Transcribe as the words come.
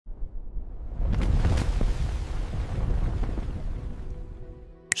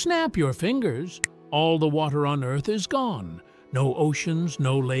Snap your fingers, all the water on Earth is gone. No oceans,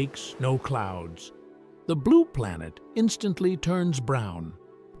 no lakes, no clouds. The blue planet instantly turns brown.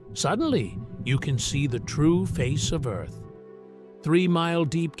 Suddenly, you can see the true face of Earth.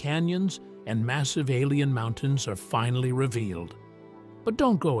 3-mile-deep canyons and massive alien mountains are finally revealed. But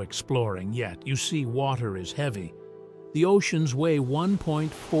don't go exploring yet. You see, water is heavy. The oceans weigh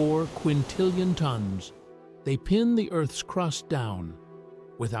 1.4 quintillion tons. They pin the Earth's crust down.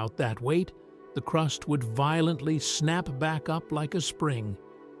 Without that weight, the crust would violently snap back up like a spring.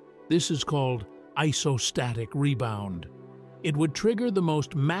 This is called isostatic rebound. It would trigger the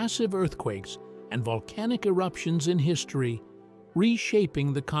most massive earthquakes and volcanic eruptions in history,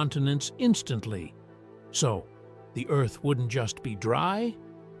 reshaping the continents instantly. So, the Earth wouldn't just be dry,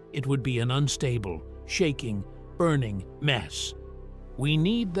 it would be an unstable, shaking, burning mess. We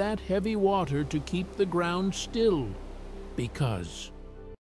need that heavy water to keep the ground still, because